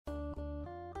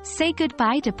Say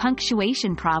goodbye to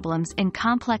punctuation problems in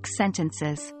complex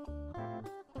sentences.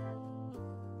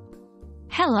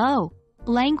 Hello,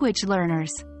 language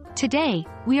learners. Today,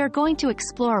 we are going to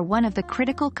explore one of the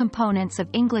critical components of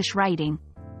English writing,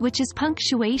 which is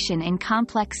punctuation in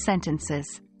complex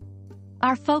sentences.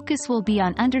 Our focus will be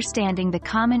on understanding the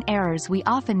common errors we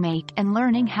often make and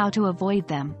learning how to avoid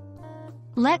them.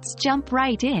 Let's jump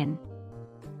right in.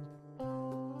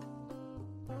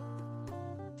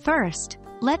 First,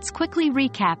 let's quickly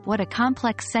recap what a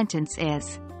complex sentence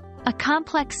is. A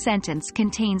complex sentence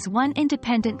contains one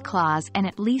independent clause and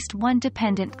at least one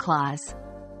dependent clause.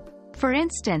 For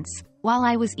instance, while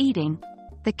I was eating,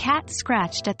 the cat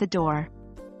scratched at the door.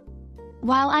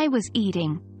 While I was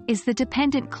eating is the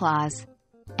dependent clause,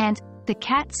 and the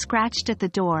cat scratched at the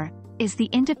door is the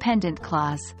independent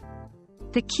clause.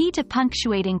 The key to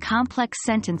punctuating complex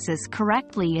sentences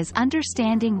correctly is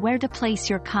understanding where to place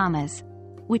your commas,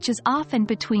 which is often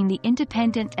between the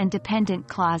independent and dependent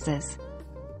clauses.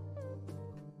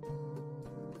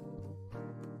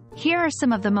 Here are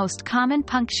some of the most common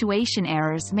punctuation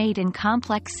errors made in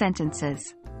complex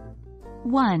sentences.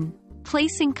 1.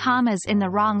 Placing commas in the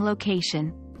wrong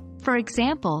location. For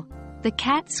example, the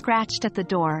cat scratched at the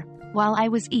door while I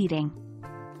was eating.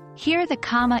 Here the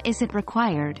comma isn't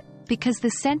required, because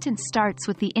the sentence starts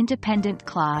with the independent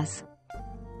clause.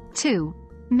 2.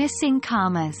 Missing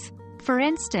commas. For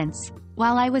instance,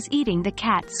 while I was eating the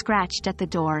cat scratched at the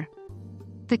door.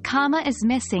 The comma is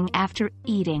missing after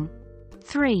eating.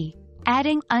 3.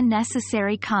 Adding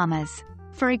unnecessary commas.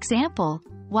 For example,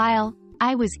 while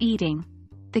I was eating,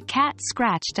 the cat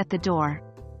scratched at the door.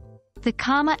 The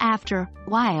comma after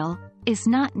while is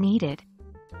not needed.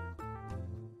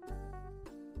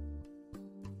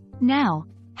 Now,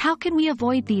 how can we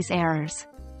avoid these errors?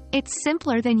 It's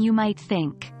simpler than you might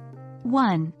think.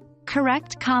 1.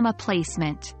 Correct comma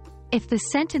placement. If the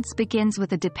sentence begins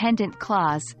with a dependent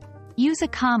clause, use a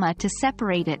comma to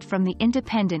separate it from the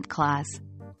independent clause.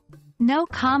 No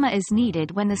comma is needed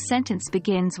when the sentence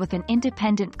begins with an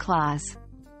independent clause.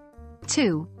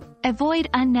 2. Avoid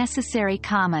unnecessary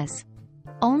commas.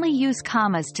 Only use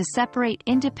commas to separate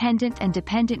independent and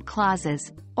dependent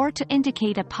clauses, or to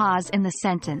indicate a pause in the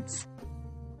sentence.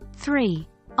 3.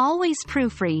 Always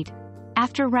proofread.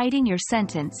 After writing your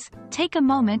sentence, take a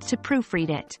moment to proofread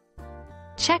it.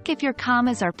 Check if your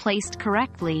commas are placed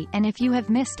correctly and if you have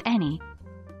missed any.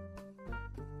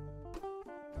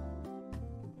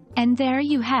 And there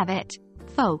you have it,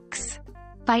 folks.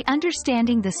 By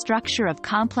understanding the structure of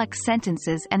complex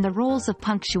sentences and the rules of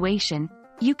punctuation,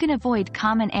 you can avoid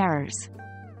common errors.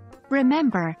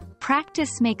 Remember,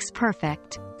 practice makes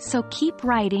perfect, so keep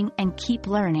writing and keep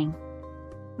learning.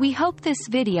 We hope this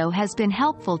video has been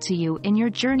helpful to you in your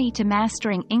journey to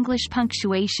mastering English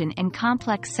punctuation in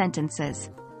complex sentences.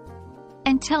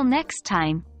 Until next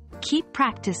time, keep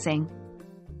practicing.